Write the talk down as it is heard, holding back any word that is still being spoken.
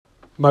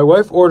My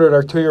wife ordered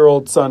our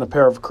 2-year-old son a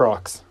pair of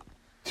Crocs.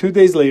 2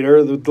 days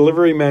later, the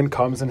delivery man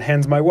comes and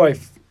hands my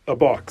wife a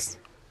box.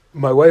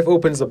 My wife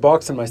opens the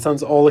box and my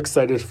son's all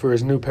excited for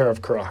his new pair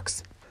of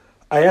Crocs.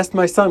 I asked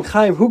my son,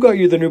 Chaim, who got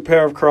you the new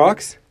pair of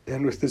Crocs?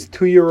 And with his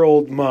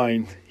 2-year-old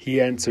mind,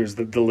 he answers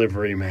the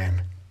delivery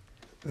man.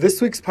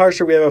 This week's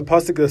parsha we have a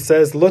pasuk that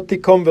says, Lo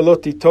tikom velo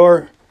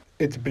titor,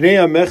 et bnei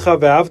amecha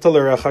ve'avta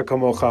l'recha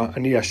kamocha,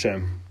 ani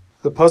Hashem.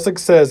 The pasuk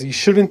says, you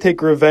shouldn't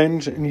take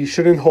revenge and you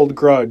shouldn't hold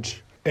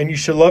grudge, and you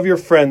should love your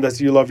friend as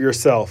you love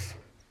yourself.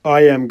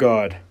 I am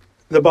God.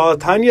 The Baal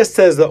HaTanya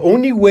says the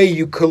only way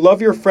you could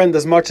love your friend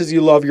as much as you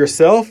love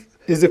yourself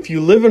is if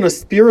you live in a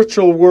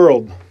spiritual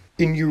world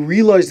and you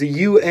realize that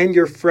you and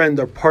your friend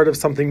are part of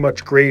something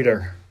much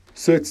greater.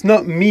 So it's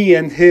not me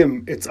and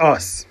him, it's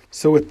us.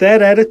 So with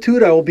that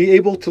attitude, I will be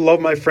able to love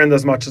my friend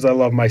as much as I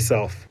love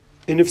myself.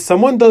 And if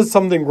someone does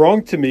something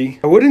wrong to me,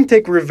 I wouldn't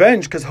take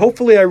revenge because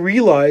hopefully I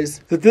realize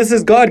that this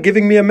is God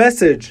giving me a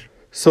message.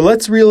 So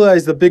let's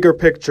realize the bigger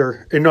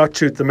picture and not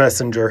shoot the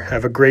messenger.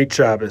 Have a great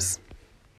Shabbos.